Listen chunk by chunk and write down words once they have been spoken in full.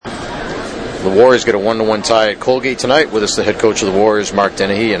The Warriors get a 1-1 tie at Colgate tonight. With us, the head coach of the Warriors, Mark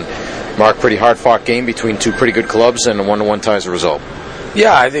Dennehy. And Mark, pretty hard-fought game between two pretty good clubs, and a 1-1 tie as a result.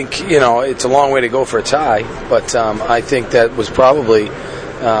 Yeah, I think, it's a long way to go for a tie, but I think that was probably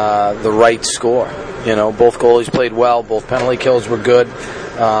the right score. Both goalies played well, both penalty kills were good.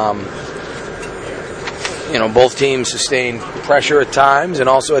 Both teams sustained pressure at times and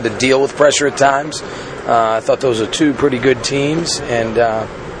also had to deal with pressure at times. I thought those were two pretty good teams, and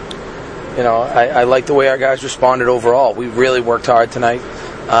I like the way our guys responded overall. We really worked hard tonight.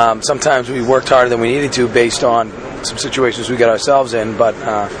 Sometimes we worked harder than we needed to based on some situations we got ourselves in, but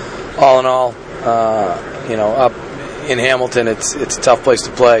all in all, up in Hamilton, it's a tough place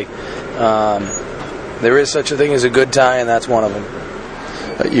to play. There is such a thing as a good tie, and that's one of them.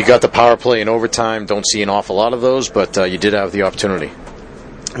 You got the power play in overtime. Don't see an awful lot of those, but you did have the opportunity.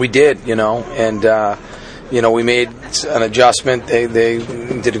 We did, and we made an adjustment. They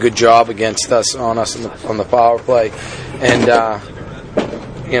did a good job against us on the power play, and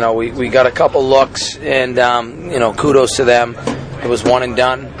we got a couple looks, and kudos to them. It was one and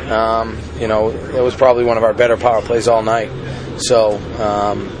done. It was probably one of our better power plays all night. So,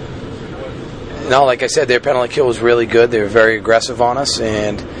 like I said, their penalty kill was really good. They were very aggressive on us,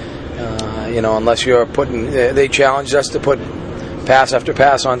 and unless you're they challenged us to put pass after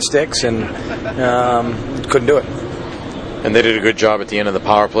pass on sticks, and couldn't do it. And they did a good job at the end of the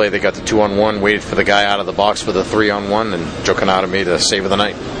power play. They got the 2-on-1, waited for the guy out of the box for the 3-on-1, and Joe Canada made the save of the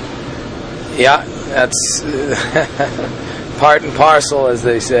night. Yeah, that's part and parcel, as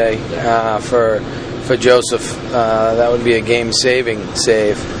they say, for Joseph. That would be a game-saving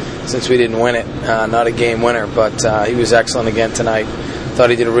save, since we didn't win it. Not a game winner, but he was excellent again tonight. Thought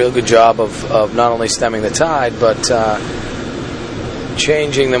he did a real good job of not only stemming the tide, but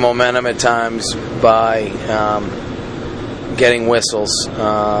changing the momentum at times by getting whistles.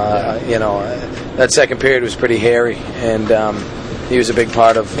 That second period was pretty hairy, and he was a big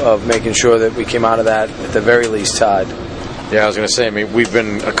part of making sure that we came out of that at the very least tied. Yeah, I was going to say, we've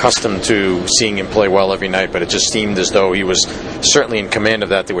been accustomed to seeing him play well every night, but it just seemed as though he was certainly in command of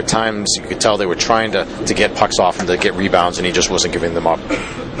that. There were times you could tell they were trying to get pucks off and to get rebounds, and he just wasn't giving them up.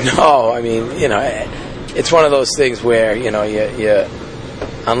 No, it's one of those things where,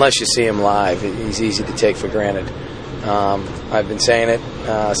 unless you see him live, he's easy to take for granted. I've been saying it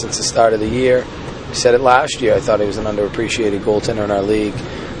since the start of the year. I said it last year. I thought he was an underappreciated goaltender in our league,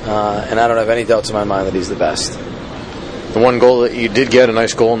 and I don't have any doubts in my mind that he's the best. The one goal that you did get, a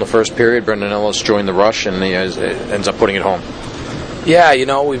nice goal in the first period, Brendan Ellis joined the rush, and he ends up putting it home. Yeah,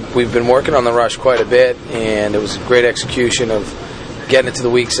 we've been working on the rush quite a bit, and it was a great execution of getting it to the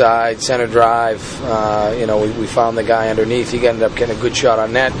weak side, center drive. We found the guy underneath. He ended up getting a good shot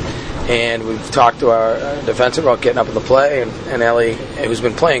on net, and we've talked to our defenseman about getting up in the play, and Ellie, who's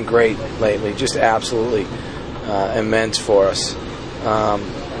been playing great lately, just absolutely immense for us.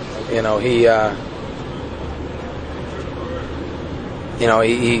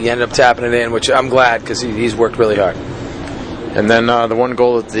 He ended up tapping it in, which I'm glad, because he's worked really hard. And then the one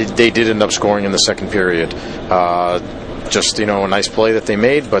goal that they did end up scoring in the second period. Just, a nice play that they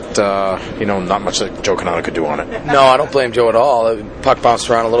made, but, not much that Joe Canada could do on it. No, I don't blame Joe at all. The puck bounced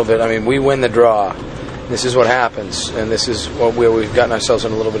around a little bit. We win the draw. This is what happens, and this is where we've gotten ourselves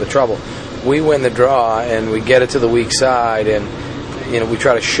in a little bit of trouble. We win the draw, and we get it to the weak side, and, we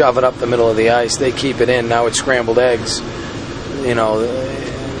try to shove it up the middle of the ice. They keep it in. Now it's scrambled eggs.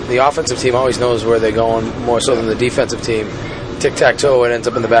 The offensive team always knows where they're going, more so than the defensive team. Tic-tac-toe, it ends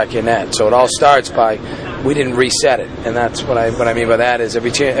up in the back of your net. So it all starts by, we didn't reset it. And that's what I mean by that is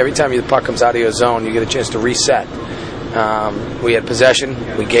every time the puck comes out of your zone, you get a chance to reset. We had possession,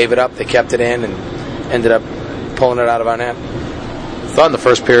 we gave it up, they kept it in, and ended up pulling it out of our net. I thought in the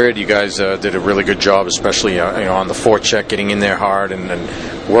first period you guys did a really good job, especially on the forecheck, getting in there hard and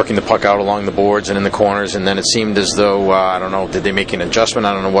working the puck out along the boards and in the corners. And then it seemed as though, I don't know, did they make an adjustment?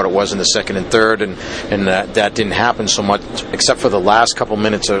 I don't know what it was in the second and third, and that didn't happen so much, except for the last few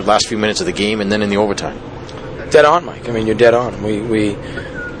minutes of the game, and then in the overtime. Dead on, Mike. You're dead on. We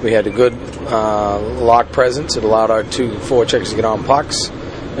had a good lock presence. It allowed our two forecheckers to get on pucks.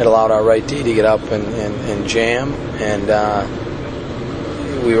 It allowed our right D to get up and jam, and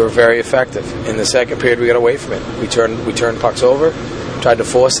we were very effective. In the second period, we got away from it. We turned pucks over, tried to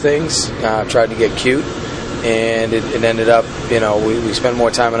force things, tried to get cute, and it ended up, we spent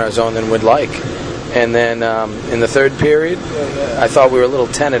more time in our zone than we'd like. And then in the third period, I thought we were a little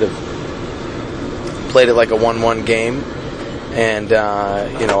tentative. Played it like a 1-1 game, and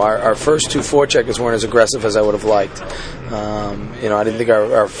our first two forecheckers weren't as aggressive as I would have liked. I didn't think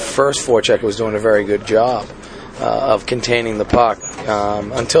our first forechecker was doing a very good job. of containing the puck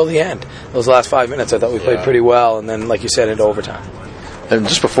until the end. Those last 5 minutes, I thought we played pretty well, and then, like you said, into overtime. And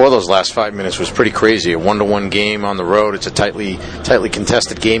just before those last 5 minutes was pretty crazy. A 1-1 game on the road. It's a tightly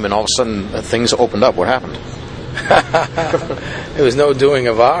contested game, and all of a sudden things opened up. What happened? It was no doing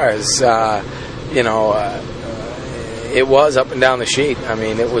of ours. It was up and down the sheet. I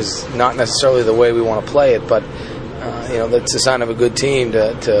mean, it was not necessarily the way we want to play it, but that's a sign of a good team.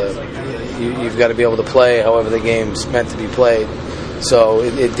 You've got to be able to play however the game's meant to be played. So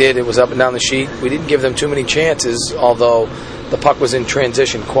it did. It was up and down the sheet. We didn't give them too many chances, although the puck was in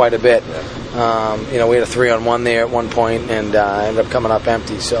transition quite a bit. We had a 3-on-1 there at one point, and ended up coming up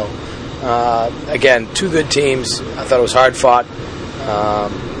empty. So, again, two good teams. I thought it was hard fought.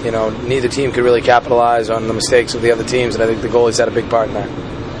 Neither team could really capitalize on the mistakes of the other teams, and I think the goalies had a big part in that.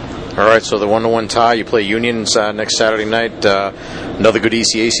 All right, so the 1-1 tie. You play Union next Saturday night. Another good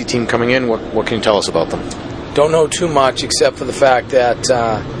ECAC team coming in. What can you tell us about them? Don't know too much except for the fact that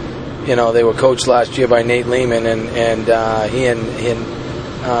they were coached last year by Nate Lehman, and he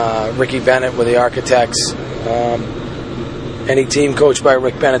and Ricky Bennett were the architects. Any team coached by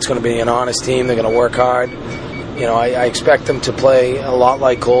Rick Bennett's going to be an honest team. They're going to work hard. I expect them to play a lot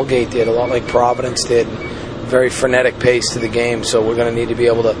like Colgate did, a lot like Providence did. Very frenetic pace to the game. So we're going to need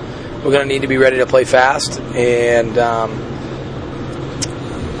to be ready to play fast and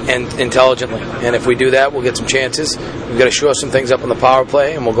intelligently. And if we do that, we'll get some chances. We've got to shore some things up on the power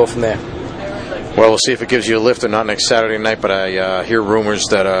play, and we'll go from there. Well, we'll see if it gives you a lift or not next Saturday night, but I hear rumors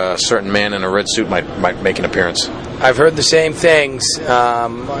that a certain man in a red suit might make an appearance. I've heard the same things.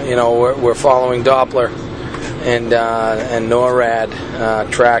 We're following Doppler and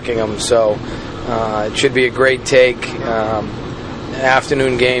NORAD, tracking them, so it should be a great take.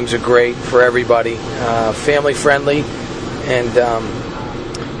 Afternoon games are great for everybody, family friendly,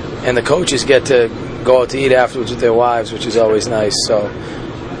 and the coaches get to go out to eat afterwards with their wives, which is always nice. So,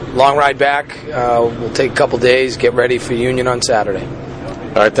 long ride back. We'll take a couple days, get ready for Union on Saturday.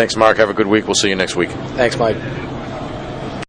 All right, thanks, Mark. Have a good week. We'll see you next week. Thanks, Mike.